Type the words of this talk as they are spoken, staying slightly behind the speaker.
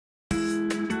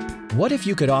What if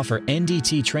you could offer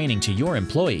NDT training to your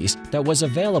employees that was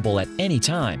available at any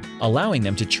time, allowing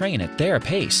them to train at their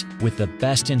pace with the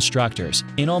best instructors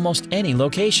in almost any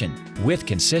location with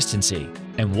consistency?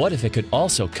 And what if it could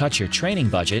also cut your training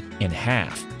budget in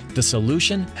half? The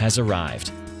solution has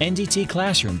arrived.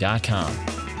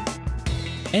 NDTclassroom.com.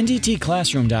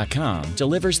 NDTclassroom.com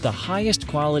delivers the highest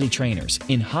quality trainers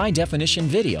in high-definition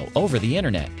video over the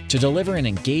internet to deliver an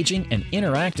engaging and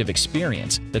interactive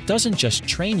experience that doesn't just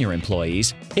train your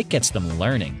employees, it gets them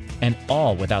learning, and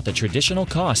all without the traditional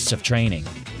costs of training.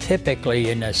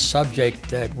 Typically in a subject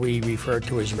that we refer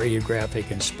to as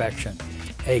radiographic inspection,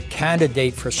 a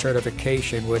candidate for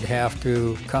certification would have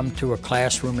to come to a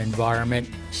classroom environment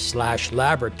 /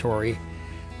 laboratory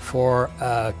for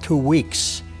 2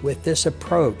 weeks. With this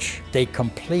approach, they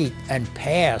complete and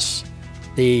pass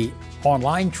the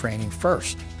online training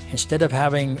first. Instead of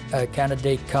having a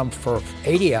candidate come for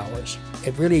 80 hours,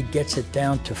 it really gets it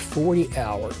down to 40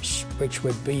 hours, which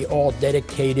would be all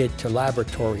dedicated to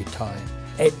laboratory time.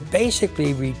 It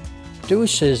basically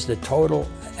reduces the total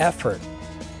effort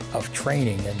of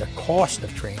training and the cost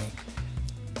of training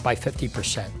by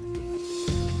 50%.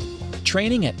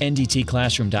 Training at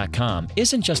NDTclassroom.com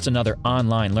isn't just another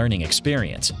online learning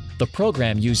experience. The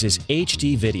program uses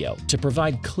HD video to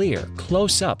provide clear,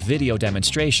 close-up video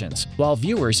demonstrations, while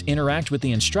viewers interact with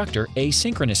the instructor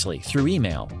asynchronously through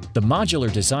email. The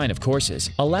modular design of courses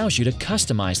allows you to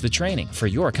customize the training for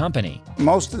your company.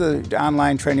 Most of the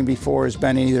online training before has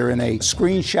been either in a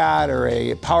screenshot or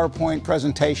a PowerPoint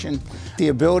presentation. The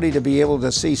ability to be able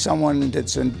to see someone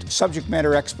that's a subject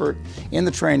matter expert in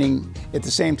the training, at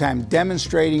the same time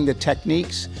demonstrating the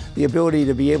techniques, the ability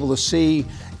to be able to see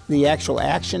the actual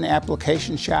action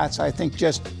application shots, I think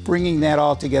just bringing that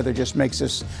all together just makes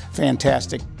this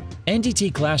fantastic.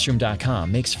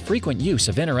 NDTclassroom.com makes frequent use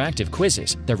of interactive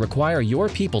quizzes that require your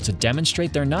people to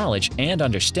demonstrate their knowledge and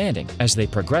understanding as they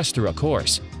progress through a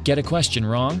course. Get a question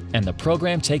wrong, and the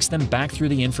program takes them back through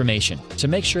the information to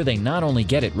make sure they not only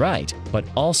get it right, but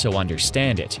also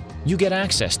understand it. You get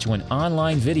access to an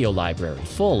online video library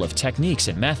full of techniques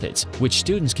and methods, which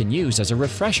students can use as a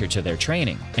refresher to their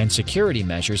training, and security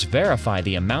measures verify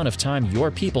the amount of time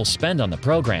your people spend on the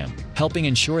program, helping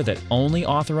ensure that only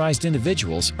authorized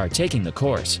individuals are taking the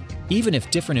course. Even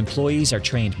if different employees are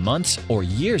trained months or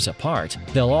years apart,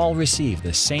 they'll all receive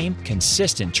the same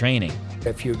consistent training.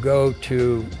 If you go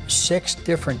to 6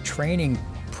 different training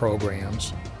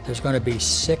programs, there's going to be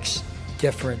 6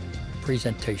 different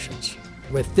presentations.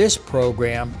 With this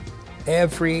program,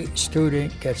 every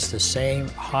student gets the same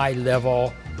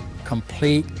high-level,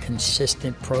 complete,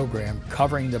 consistent program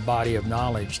covering the body of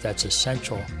knowledge that's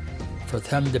essential for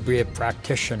them to be a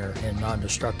practitioner in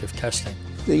non-destructive testing.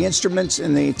 The instruments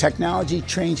and the technology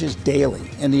changes daily,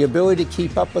 and the ability to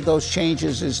keep up with those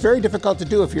changes is very difficult to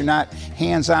do if you're not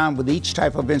hands-on with each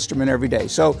type of instrument every day.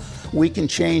 So we can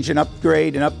change and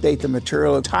upgrade and update the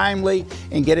material timely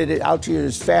and get it out to you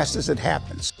as fast as it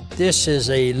happens. This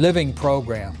is a living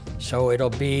program, so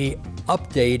it'll be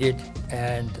updated,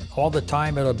 and all the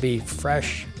time it'll be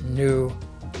fresh, new,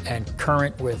 and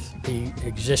current with the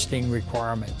existing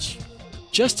requirements.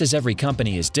 Just as every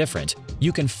company is different,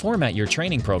 you can format your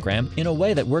training program in a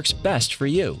way that works best for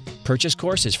you. Purchase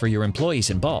courses for your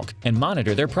employees in bulk and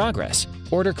monitor their progress.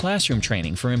 Order classroom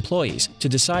training for employees to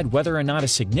decide whether or not a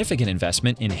significant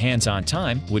investment in hands-on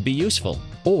time would be useful.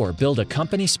 Or build a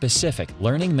company-specific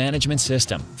learning management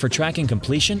system for tracking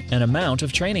completion and amount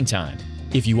of training time.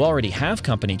 If you already have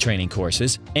company training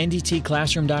courses,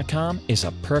 NDTclassroom.com is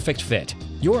a perfect fit.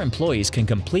 Your employees can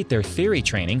complete their theory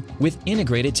training with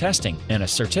integrated testing and a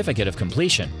certificate of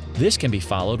completion. This can be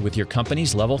followed with your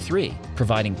company's Level 3,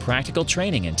 providing practical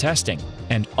training and testing.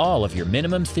 And all of your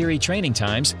minimum theory training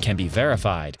times can be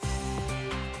verified.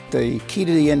 The key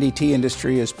to the NDT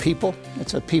industry is people.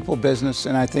 It's a people business,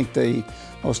 and I think the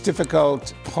most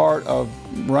difficult part of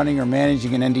running or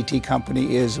managing an NDT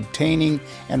company is obtaining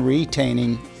and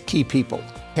retaining key people.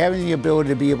 Having the ability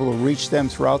to be able to reach them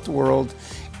throughout the world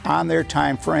on their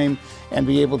time frame and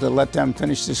be able to let them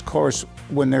finish this course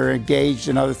when they're engaged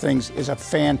in other things is a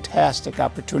fantastic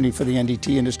opportunity for the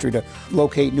NDT industry to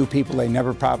locate new people they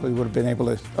never probably would have been able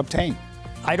to obtain.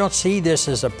 I don't see this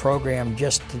as a program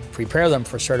just to prepare them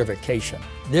for certification.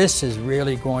 This is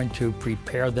really going to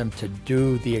prepare them to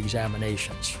do the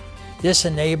examinations. This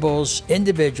enables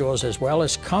individuals as well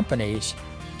as companies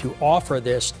to offer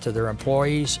this to their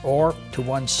employees or to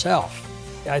oneself.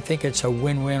 I think it's a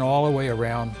win-win all the way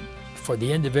around for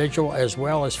the individual as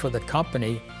well as for the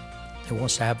company that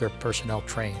wants to have their personnel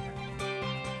trained.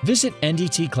 Visit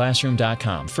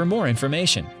NDTclassroom.com for more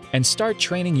information and start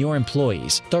training your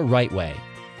employees the right way.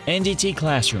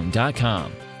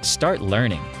 NDTclassroom.com. Start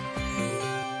learning.